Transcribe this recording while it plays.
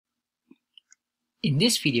In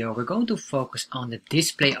this video, we're going to focus on the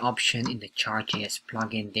display option in the Chart.JS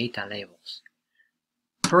plugin data labels.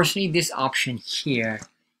 Personally, this option here,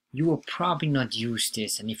 you will probably not use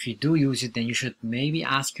this, and if you do use it, then you should maybe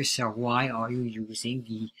ask yourself, why are you using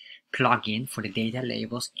the plugin for the data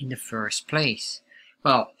labels in the first place?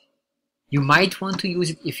 Well, you might want to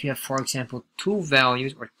use it if you have, for example, two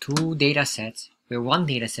values or two data sets, where one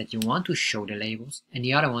data set you want to show the labels and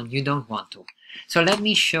the other one you don't want to. So let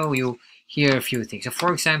me show you here a few things. So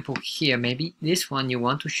for example, here maybe this one you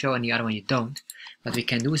want to show and the other one you don't. What we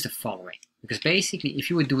can do is the following. Because basically if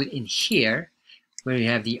you would do it in here, where you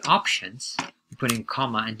have the options, you put in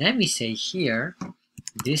comma, and then we say here,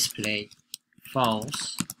 display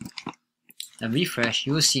false, and refresh,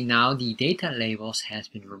 you'll see now the data labels has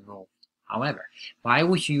been removed. However, why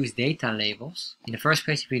would you use data labels in the first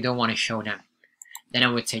place if you don't want to show them? Then I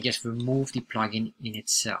would say just remove the plugin in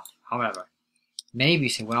itself. However, maybe you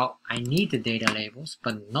say, well, I need the data labels,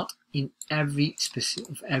 but not in every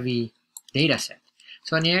data set.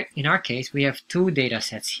 So in our case, we have two data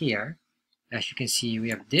sets here. As you can see,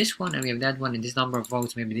 we have this one and we have that one, and this number of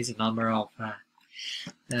votes, maybe this is the number of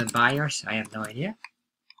buyers, I have no idea.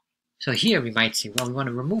 So here we might say, well, we want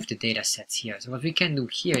to remove the data sets here. So what we can do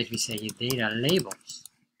here is we say data labels.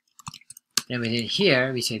 Then within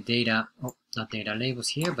here, we say data, oh, not data labels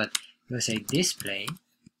here, but we'll say display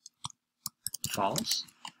false.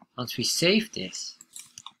 Once we save this,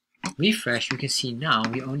 refresh, you can see now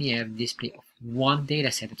we only have display of one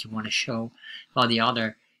data set that you want to show, while the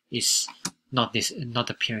other is not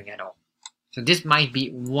appearing at all. So this might be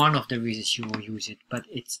one of the reasons you will use it, but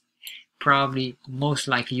it's probably most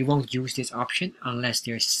likely you won't use this option unless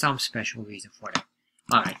there's some special reason for that.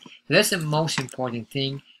 Alright, so that's the most important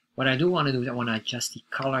thing. What I do want to do is I want to adjust the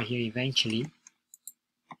color here eventually.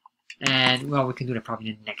 And well, we can do that probably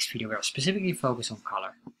in the next video where I'll specifically focus on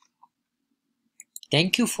color.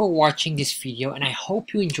 Thank you for watching this video, and I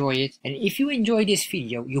hope you enjoy it. And if you enjoy this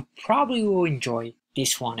video, you probably will enjoy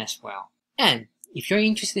this one as well. And if you're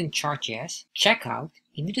interested in Chart.js, check out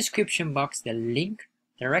in the description box the link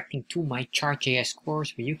directing to my Chart.js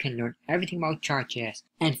course where you can learn everything about Chart.js.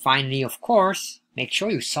 And finally, of course, make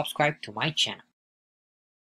sure you subscribe to my channel.